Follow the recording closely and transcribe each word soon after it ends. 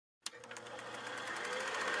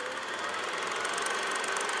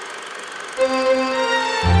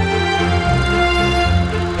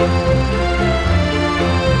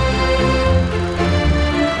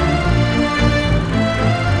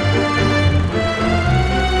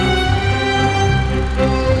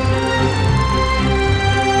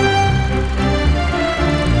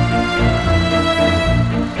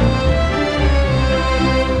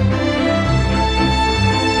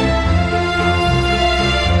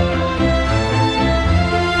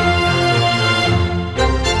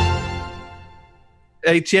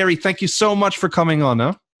Hey, Thierry, thank you so much for coming on.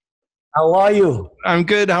 Huh? How are you? I'm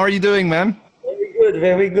good. How are you doing, man? Very good,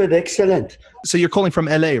 very good. Excellent. So you're calling from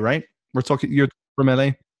LA, right? You're from LA?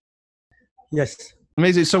 Yes.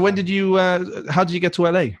 Amazing. So how did you get to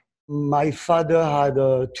LA? My father had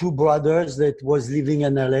two brothers that was living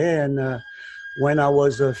in LA, and when I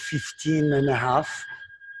was 15 and a half,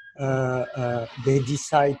 they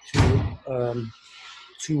decided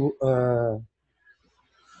to uh,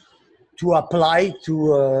 to apply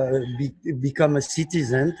to become a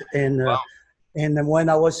citizen, and when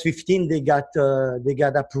I was 15, they got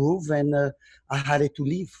approved, and I had to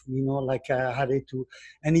leave. Like I had to.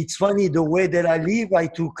 And it's funny the way that I live. I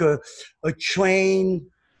took a train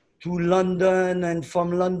to London, and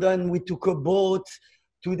from London we took a boat.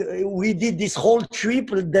 We did this whole trip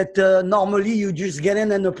that normally you just get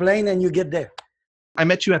in a plane and you get there. I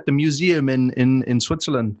met you at the museum in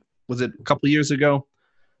Switzerland. Was it a couple of years ago?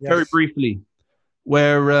 Yes. Very briefly,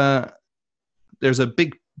 where there's a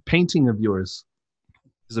big painting of yours.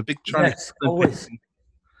 There's a big Charlie. Yes,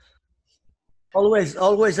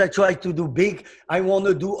 always I try to do big. I want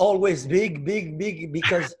to do always big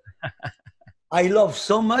because I love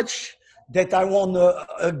so much that I want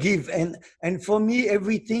to give. And for me,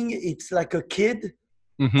 everything, it's like a kid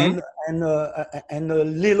and a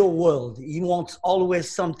little world. He wants always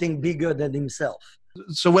something bigger than himself.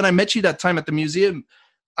 So when I met you that time at the museum,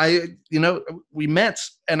 we met,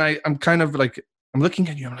 and I'm kind of like, I'm looking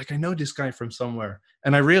at you. I'm like, I know this guy from somewhere,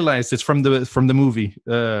 and I realized it's from the movie,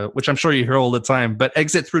 which I'm sure you hear all the time. But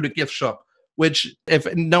Exit Through the Gift Shop, which if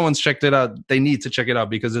no one's checked it out, they need to check it out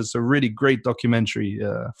because it's a really great documentary.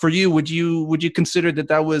 For you, would you consider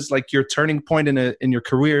that was like your turning point in your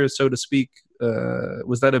career, so to speak?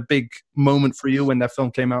 Was that a big moment for you when that film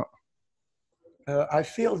came out? I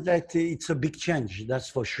feel that it's a big change, that's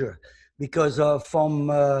for sure, because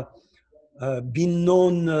from being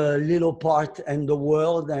known little part in the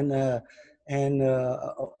world, and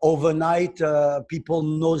overnight people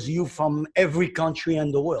knows you from every country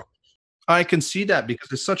in the world. I can see that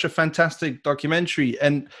because it's such a fantastic documentary,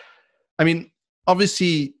 and I mean,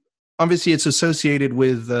 obviously it's associated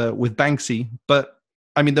with Banksy, but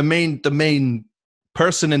I mean the main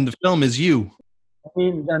person in the film is you.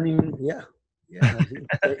 I mean, yeah.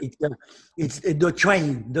 It's the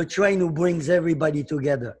train who brings everybody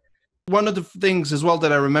together. One of the things as well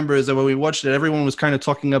that I remember is that when we watched it, everyone was kind of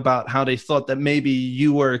talking about how they thought that maybe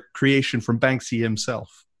you were a creation from Banksy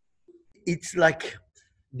himself. It's like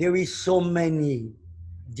there is so many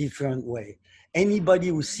different ways. Anybody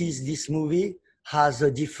who sees this movie has a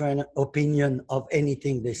different opinion of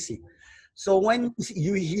anything they see. So when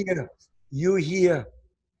you hear,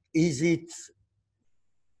 is it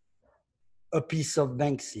a piece of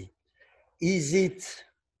Banksy? Is it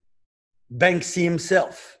Banksy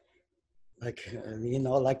himself? Like,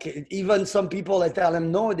 even some people, I tell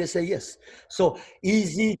them no, they say yes. So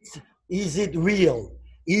is it real?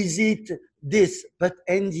 Is it this? But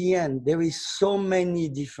in the end, there is so many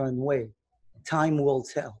different ways. Time will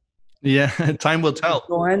tell. Yeah, time will tell.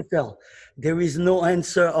 No answer. There is no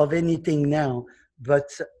answer of anything now, but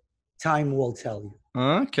time will tell you.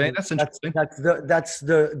 Okay, that's interesting. That's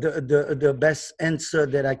the best answer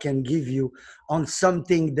that I can give you on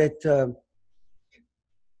something that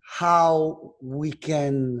how we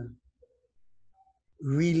can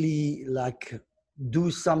really like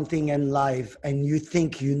do something in life and you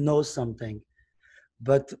think you know something,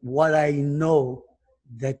 but what I know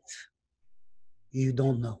that you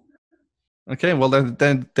don't know. Okay, well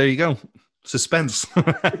then there you go. Suspense.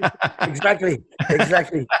 Exactly.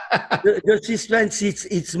 The suspense,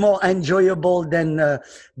 it's more enjoyable than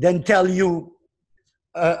tell you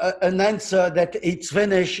an answer that it's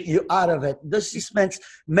finished, you out of it. The suspense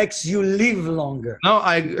makes you live longer. No,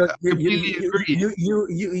 I completely agree.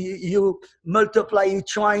 You multiply, you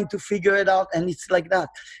trying to figure it out, and it's like that.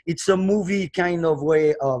 It's a movie kind of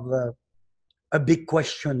way of a big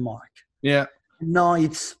question mark. Yeah. No,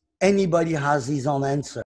 it's anybody has his own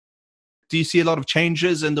answer. Do you see a lot of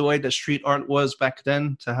changes in the way that street art was back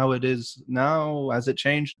then to how it is now? Has it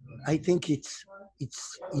changed? I think it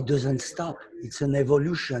doesn't stop. It's an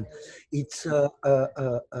evolution. It's the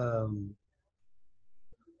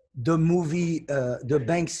movie, the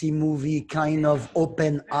Banksy movie, kind of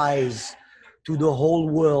opened eyes to the whole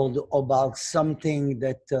world about something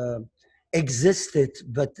that existed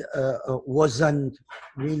but wasn't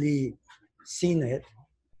really seen it.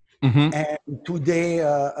 Mm-hmm. And today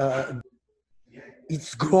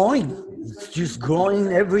it's growing. It's just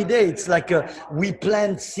growing every day. It's like we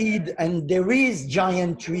plant seed, and there is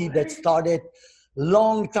giant tree that started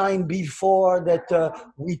long time before that.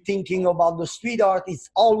 We thinking about the street art. It's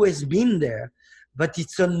always been there, but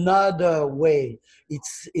it's another way.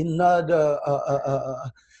 It's another,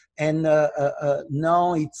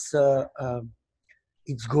 now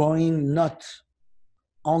it's growing not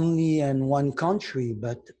only in one country,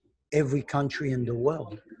 but every country in the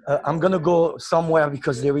world. I'm gonna go somewhere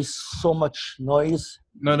because there is so much noise.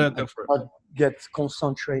 No, go for it. I get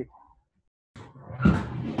concentrate.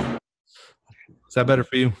 Is that better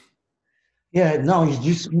for you? Yeah, no, it's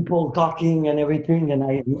just people talking and everything, and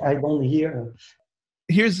I don't hear.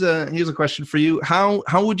 Here's a question for you. How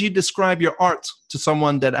would you describe your art to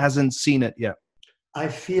someone that hasn't seen it yet? I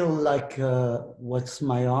feel like what's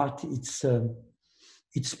my art?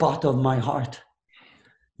 It's part of my heart.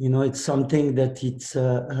 You know, it's something that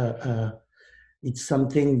it's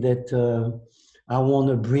something that I want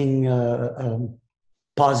to bring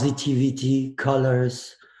positivity,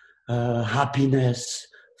 colors, happiness,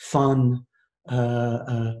 fun.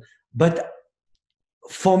 But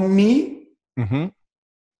for me, Mm-hmm.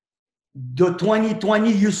 the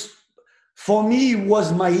 2020 for me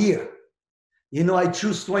was my year. You know, I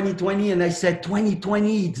choose 2020 and I said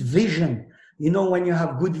 2020, it's vision. You know, when you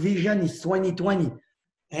have good vision, it's 2020.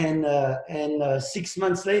 And 6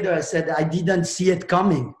 months later, I said, I didn't see it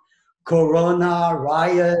coming. Corona,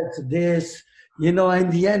 riot, this, you know,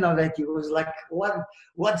 and the end of it, it was like,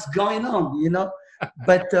 what's going on, you know?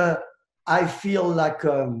 But I feel like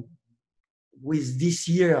with this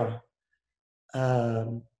year,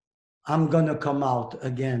 I'm going to come out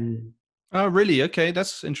again. Oh, really? Okay,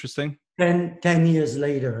 that's interesting. 10 years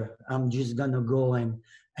later, I'm just going to go and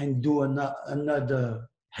do another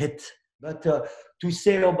hit. But to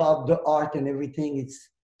say about the art and everything, it's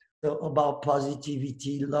about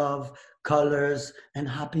positivity, love, colors, and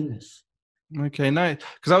happiness. Okay, nice.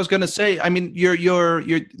 Because I was going to say, I mean,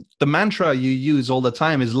 the mantra you use all the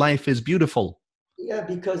time is "life is beautiful." Yeah,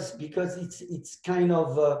 because it's kind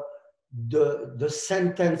of the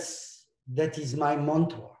sentence that is my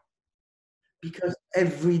mantra. Because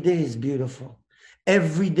every day is beautiful.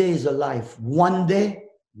 Every day is a life. One day,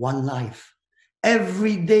 one life.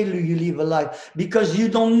 Every day you live a life because you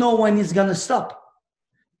don't know when it's going to stop.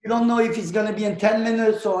 You don't know if it's going to be in 10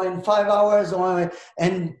 minutes or in 5 hours or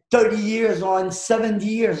in 30 years or in 70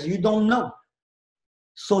 years. You don't know.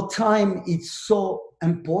 So time is so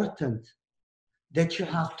important that you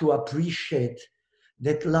have to appreciate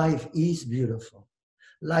that life is beautiful.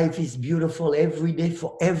 Life is beautiful every day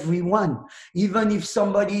for everyone. Even if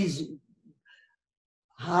somebody's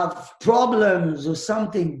have problems or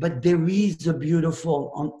something, but there is a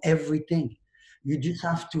beautiful on everything. You just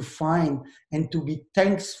have to find and to be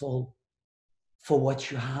thankful for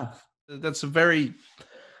what you have. That's a very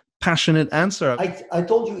passionate answer. I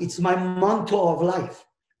told you it's my motto of life.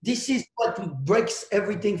 This is what breaks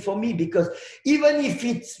everything for me because even if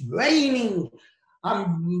it's raining,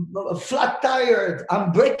 I'm flat tired,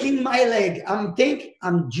 I'm breaking my leg, I'm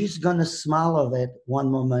just gonna smile of it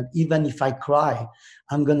one moment. Even if I cry,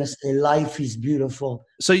 I'm gonna say life is beautiful.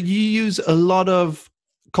 So you use a lot of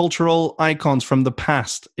cultural icons from the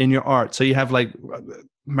past in your art. So you have like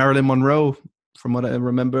Marilyn Monroe, from what I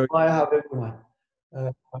remember. I have everyone.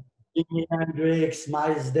 Jimi Hendrix,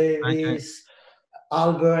 Miles Davis,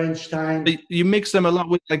 Albert Einstein. You mix them a lot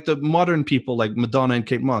with like the modern people like Madonna and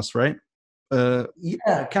Kate Moss, right?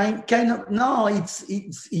 Yeah, kind of. No,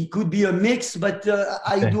 it could be a mix, but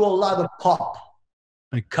I do a lot of pop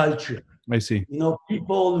culture. I see. You know,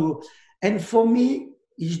 people who, and for me,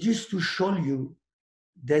 it's just to show you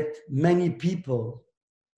that many people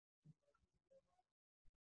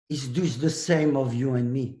is just the same of you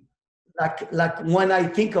and me. Like when I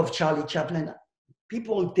think of Charlie Chaplin,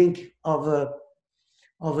 people think of a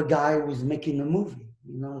guy who's making a movie.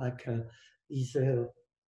 You know, like he's a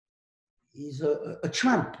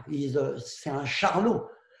tramp. C'est un charlot.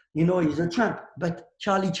 You know, he's a tramp. But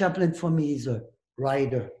Charlie Chaplin for me is a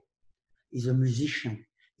writer. He's a musician.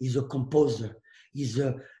 He's a composer. He's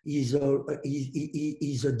a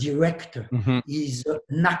director. Mm-hmm. He's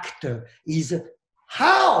an actor.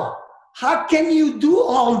 How can you do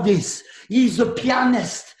all this? He's a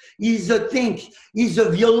pianist. He's a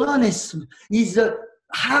violinist.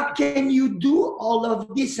 How can you do all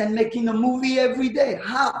of this and making a movie every day?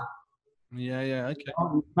 How? Yeah, okay.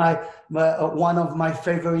 One of my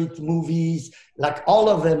favorite movies, like all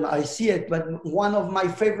of them, I see it, but one of my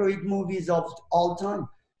favorite movies of all time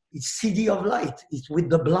is City of Light. It's with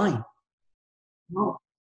the blind.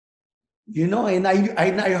 You know, and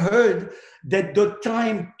I heard that the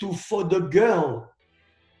time for the girl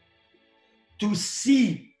to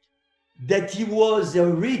see that he was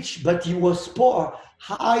rich, but he was poor,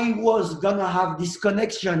 I was gonna have this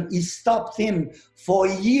connection. He stopped him for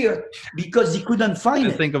a year because he couldn't find To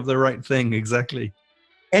it. think of the right thing, exactly.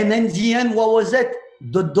 And in the end, what was it?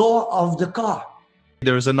 The door of the car.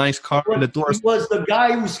 There was a nice car in the door. It was the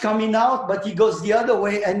guy who's coming out, but he goes the other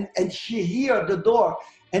way, and she hear the door.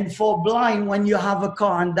 And for blind, when you have a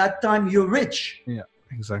car, and that time you're rich. Yeah,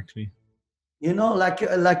 exactly. You know,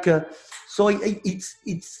 so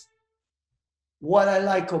it's what I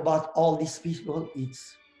like about all these people.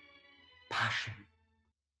 It's passion.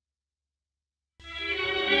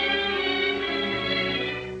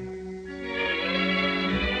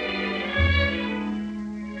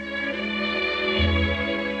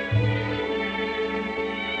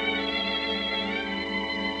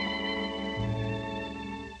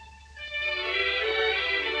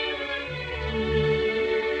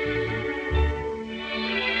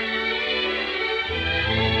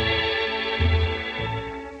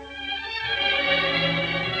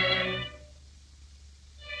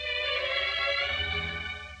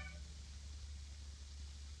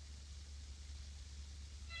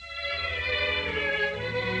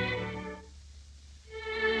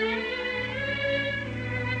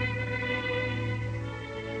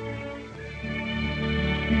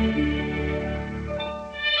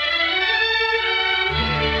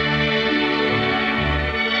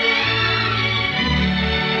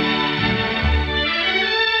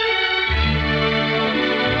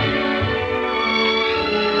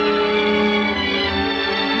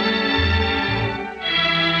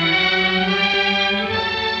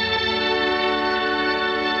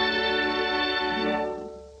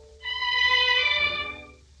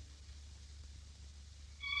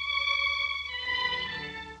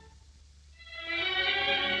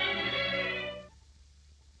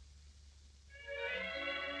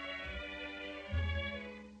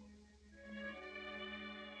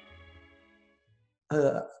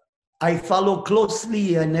 I follow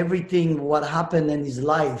closely and everything what happened in his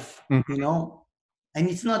life, you know. And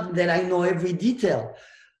it's not that I know every detail,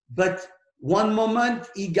 but one moment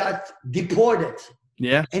he got deported.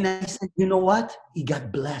 Yeah. And I said, you know what? He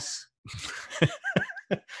got blessed.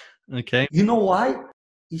 Okay. You know why?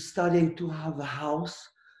 He's starting to have a house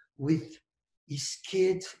with his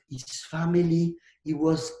kids, his family. He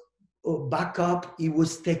was back up. He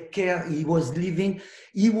was take care. He was living.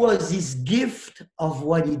 He was his gift of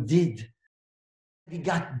what he did. He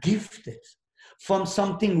got gifted. From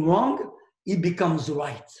something wrong, it becomes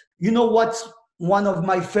right. You know what's one of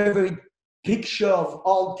my favorite picture of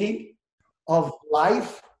all thing of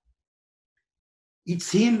life?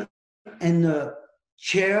 It's him and a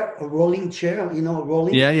chair, a rolling chair, you know,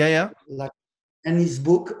 rolling. Yeah. Like in his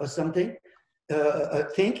book or something, I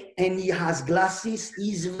think. And he has glasses.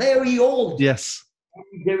 He's very old. Yes.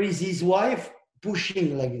 There is his wife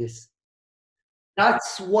pushing like this.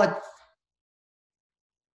 That's what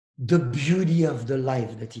the beauty of the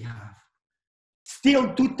life that he have.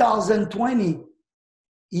 Still 2020,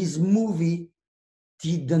 his movie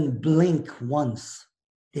didn't blink once.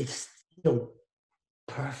 It's still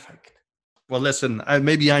perfect. Well, listen,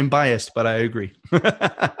 maybe I'm biased, but I agree.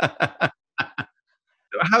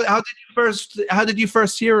 How did you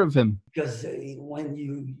first hear of him? Because when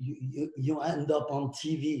you end up on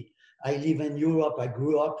TV, I live in Europe, I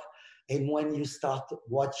grew up, and when you start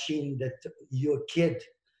watching that you're a kid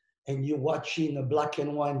and you're watching a black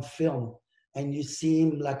and white film and you see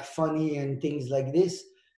him like funny and things like this,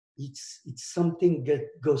 it's something that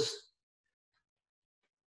goes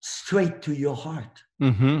straight to your heart.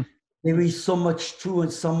 Mm-hmm. There is so much truth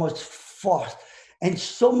and so much force and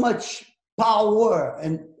so much power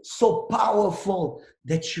and so powerful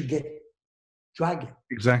that you get dragged.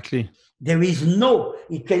 Exactly. There is no,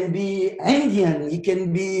 it can be Indian, it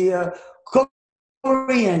can be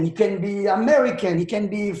Korean, it can be American, it can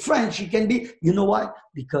be French, it can be, you know why?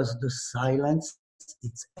 Because the silence,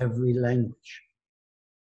 it's every language.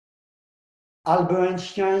 Albert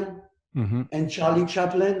Einstein and Charlie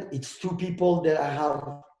Chaplin, it's two people that I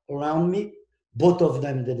have around me. Both of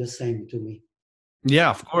them did the same to me.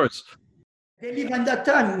 Yeah, of course. They live in that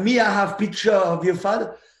time. Me, I have picture of your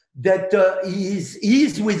father that he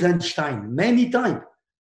is with Einstein many times.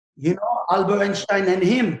 You know, Albert Einstein and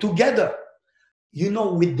him together. You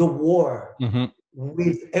know, with the war,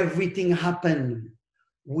 with everything happened,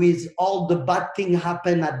 with all the bad thing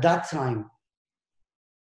happened at that time.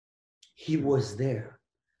 He was there.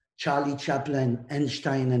 Charlie Chaplin,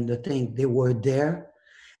 Einstein, and the thing, they were there.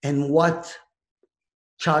 And what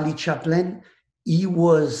Charlie Chaplin, he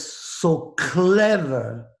was so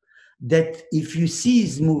clever that if you see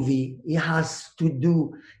his movie, he has to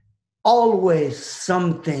do always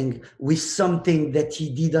something with something that he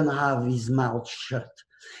didn't have his mouth shut.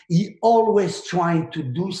 He always trying to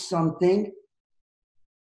do something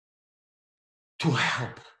to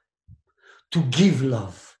help, to give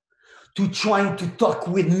love, to trying to talk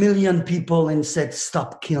with million people and said,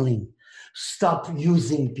 stop killing, stop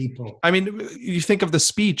using people. I mean, you think of the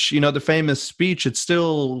speech, you know, the famous speech, it's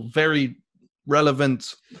still very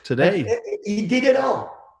relevant today. He did it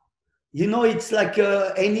all. You know, it's like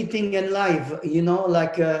anything in life, you know,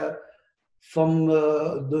 like from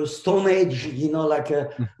the Stone Age, you know, like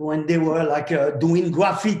when they were like doing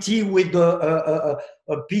graffiti with a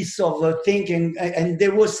piece of thing, and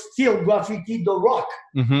there was still graffiti the rock.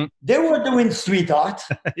 Mm-hmm. They were doing street art.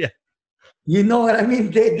 Yeah. You know what I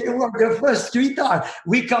mean? They were the first street art.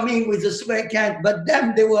 We come in with a spray can, but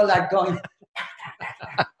them, they were like going,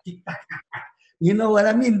 you know what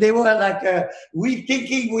I mean? They were like, we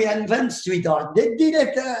thinking we invent street art. They did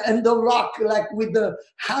it in the rock, like with the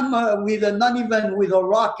hammer, with a, not even with a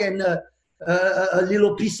rock and a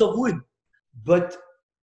little piece of wood. But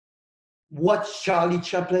what's Charlie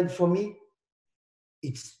Chaplin for me?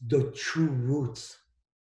 It's the true roots.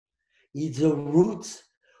 It's the roots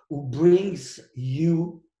who brings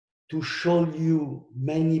you to show you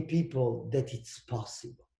many people that it's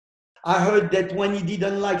possible. I heard that when he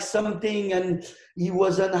didn't like something and he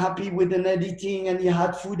was unhappy with an editing and he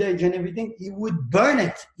had footage and everything, he would burn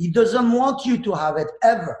it. He doesn't want you to have it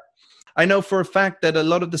ever. I know for a fact that a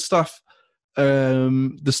lot of the stuff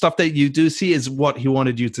that you do see is what he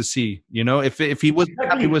wanted you to see. You know, if he was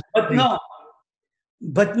happy with,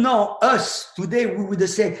 but no, us today we would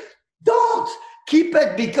say, don't keep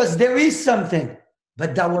it because there is something.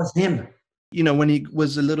 But that was him. You know, when he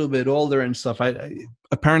was a little bit older and stuff,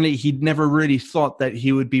 apparently he'd never really thought that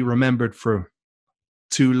he would be remembered for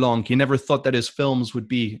too long. He never thought that his films would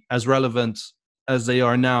be as relevant as they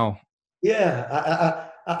are now. Yeah,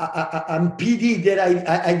 I'm pity that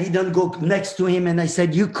I didn't go next to him and I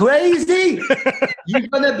said, you crazy? You're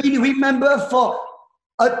going to be remembered for,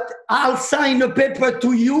 I'll sign a paper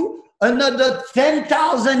to you another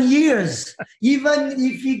 10,000 years. Even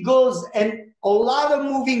if he goes and a lot of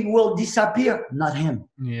moving will disappear, not him.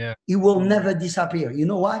 Yeah. He will never disappear. You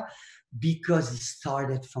know why? Because he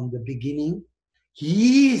started from the beginning.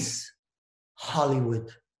 He is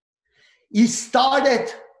Hollywood. He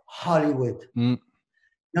started Hollywood. You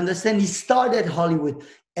understand? He started Hollywood.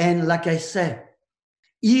 And like I said,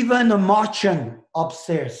 even a Martian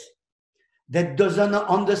upstairs that doesn't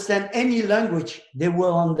understand any language, they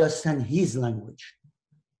will understand his language.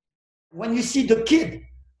 When you see the kid,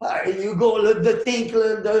 you go the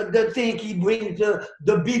thing he brings the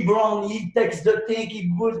biberon, he takes the thing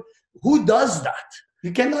he puts. Who does that?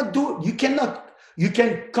 You cannot do. You cannot. You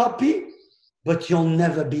can copy, but you'll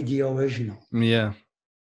never be the original. Yeah.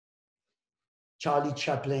 Charlie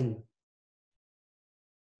Chaplin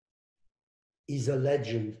is a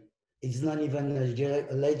legend. He's not even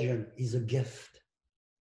a legend. He's a gift.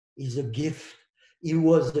 He's a gift. He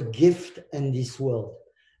was a gift in this world.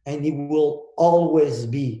 And he will always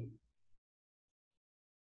be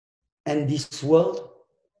in this world.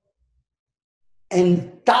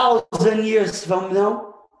 And 1,000 years from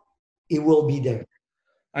now, he will be there.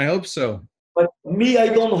 I hope so. But me, I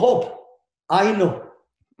don't hope. I know.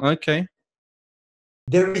 Okay.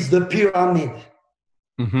 There is the pyramid.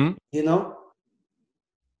 Mm-hmm. You know?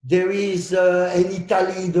 There is in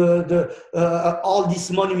Italy all these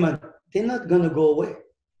monuments. They're not going to go away.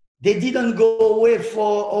 They didn't go away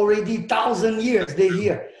for already 1,000 years. They're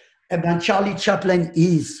here. And Charlie Chaplin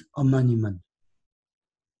is a monument.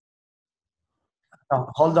 Oh,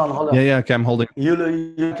 hold on. Yeah, okay, I'm holding. You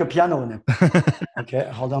like a piano now. Okay,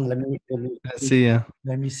 hold on. Let me see.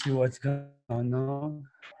 Let me see what's going on.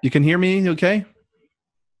 You can hear me, okay?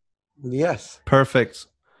 Yes. Perfect.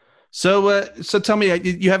 So tell me,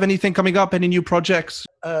 you have anything coming up? Any new projects?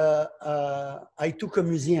 I took a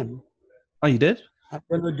museum. Oh, you did? I'm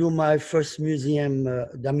going to do my first museum.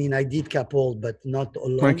 I mean, I did couple, but not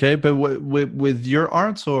alone. Okay, but with your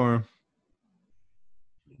art or?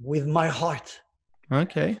 With my heart.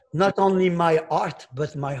 Okay. Not only my art,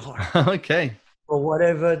 but my heart. Okay. Or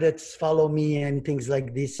whatever that's follow me and things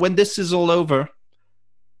like this. When this is all over,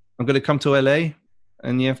 I'm going to come to LA,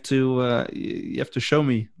 and you have to show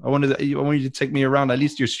me. I want you to take me around, at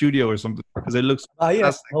least your studio or something, because it looks.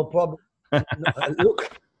 Yes, no problem.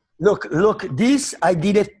 Look. This I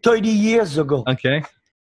did it 30 years ago. Okay.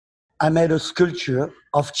 I made a sculpture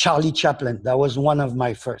of Charlie Chaplin. That was one of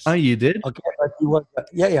my first. Oh, you did? Okay, but he was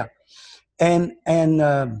yeah. And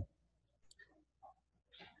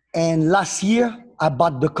last year I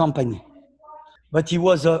bought the company, but he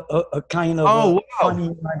was a kind of funny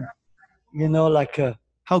man. you know, like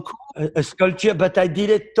How cool. a sculpture, but I did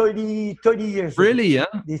it 30 years ago. Really, yeah?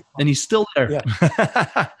 And he's still there. Yeah.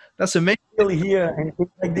 That's amazing. Still here and things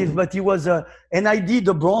like this, but he was and I did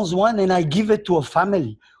the bronze one, and I give it to a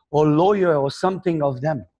family or lawyer or something of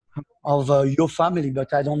them, of your family,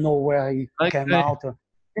 but I don't know where he came out.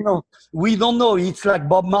 You know, we don't know. It's like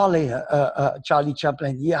Bob Marley, Charlie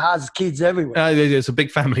Chaplin. He has kids everywhere. It's a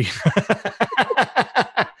big family.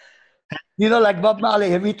 You know, like Bob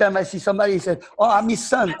Marley, every time I see somebody, he said, "Oh, I'm his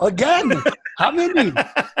son." Again? How many?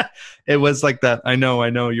 It was like that. I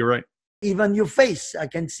know. You're right. Even your face, I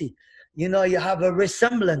can see. You know, you have a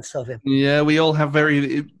resemblance of him. Yeah, we all have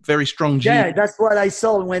very, very strong genes. Yeah, that's what I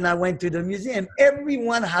saw when I went to the museum.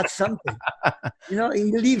 Everyone had something. You know,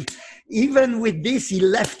 he lived, even with this, he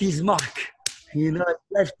left his mark. You know,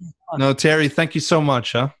 he left his mark. No, Thierry, thank you so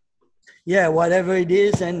much. Yeah, whatever it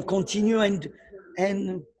is, and continue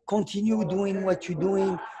and continue doing what you're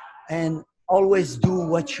doing, and always do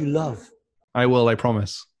what you love. I will, I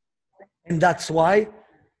promise. And that's why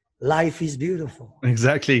life is beautiful.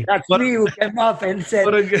 Exactly. That's me who came up and said,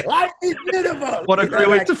 life is beautiful. What a great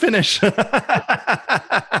way to finish.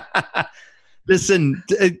 Listen,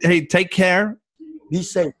 hey, take care. Be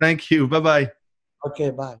safe. Thank you. Bye-bye.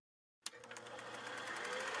 Okay, bye.